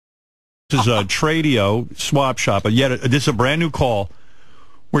This is a Tradio swap shop, but yet this is a brand new call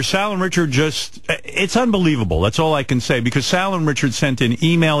where Sal and Richard it's unbelievable. That's all I can say, because Sal and Richard sent in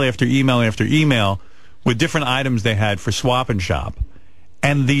email after email after email with different items they had for Swap and Shop.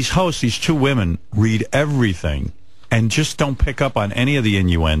 And these hosts, these two women, read everything and just don't pick up on any of the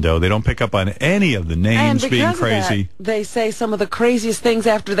innuendo. They don't pick up on any of the names being crazy. They say some of the craziest things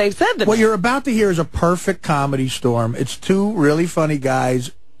after they've said them. What you're about to hear is a perfect comedy storm. It's two really funny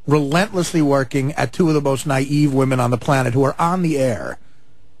guys relentlessly working at two of the most naive women on the planet who are on the air.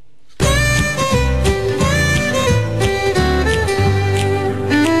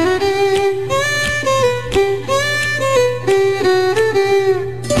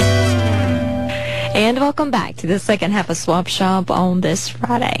 And welcome back to the second half of Swap Shop on this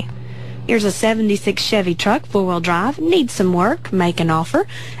Friday. Here's a 76 Chevy truck, four-wheel drive, needs some work, make an offer.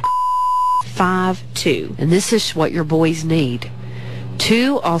 5-2. And this is what your boys need.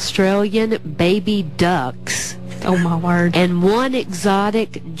 2 Australian baby ducks. Oh, my word. And 1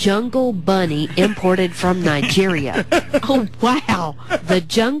 exotic jungle bunny imported from Nigeria. Oh, wow. The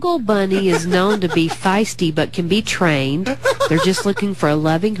jungle bunny is known to be feisty but can be trained. They're just looking for a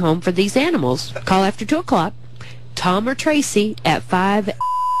loving home for these animals. Call after 2 o'clock. Tom or Tracy at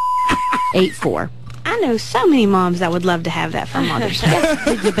 584. I know so many moms that would love to have that for Mother's Day.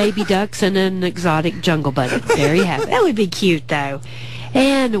 The baby ducks and an exotic jungle bunny. There you have it. That would be cute, though.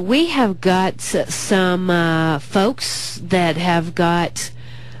 And we have got some folks that have got,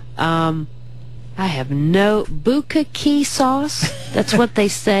 I have no, bukaki sauce. That's what they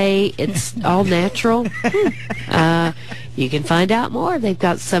say. It's all natural. You can find out more. They've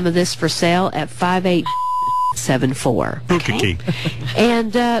got some of this for sale at 5874. Bukaki.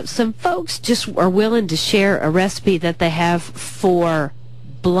 And some folks just are willing to share a recipe that they have for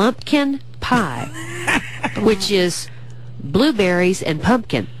blumpkin pie, which is blueberries and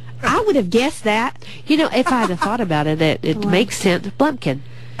pumpkin. I would have guessed that. You know, if I'd have thought about it, it makes sense. Blumpkin.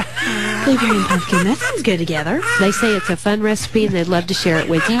 Blueberry and pumpkin, that sounds good together. They say it's a fun recipe and they'd love to share it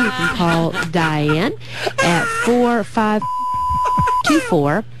with you. You can call Diane at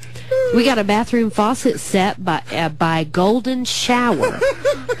 4524. We got a bathroom faucet set by Golden Shower.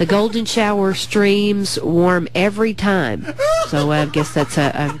 The Golden Shower streams warm every time. So I guess that's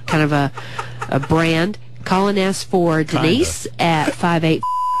a kind of a brand. Call and ask for Denise at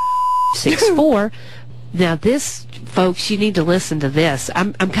 5864. Now this, folks, you need to listen to this.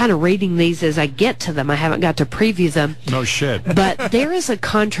 I'm kind of reading these as I get to them. I haven't got to preview them. No shit. But there is a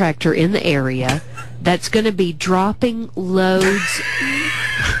contractor in the area that's going to be dropping loads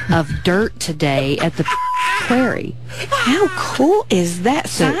of dirt today at the quarry. How cool is that?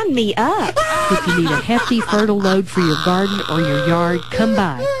 Sign me up. If you need a hefty, fertile load for your garden or your yard, come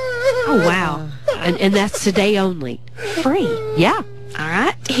by. Oh, wow. And that's today only. Free. Yeah. All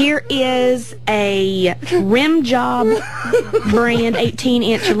right. Here is a Rim Job brand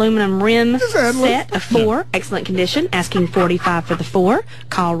 18-inch aluminum rim set of 4. Excellent condition. Asking $45 for the 4.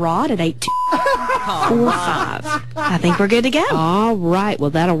 Call Rod at 8245. I think we're good to go. All right.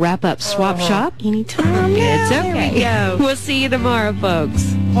 Well, that'll wrap up Swap Shop. Anytime. It's okay. There we go. We'll see you tomorrow,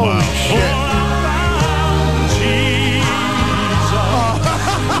 folks. Wow.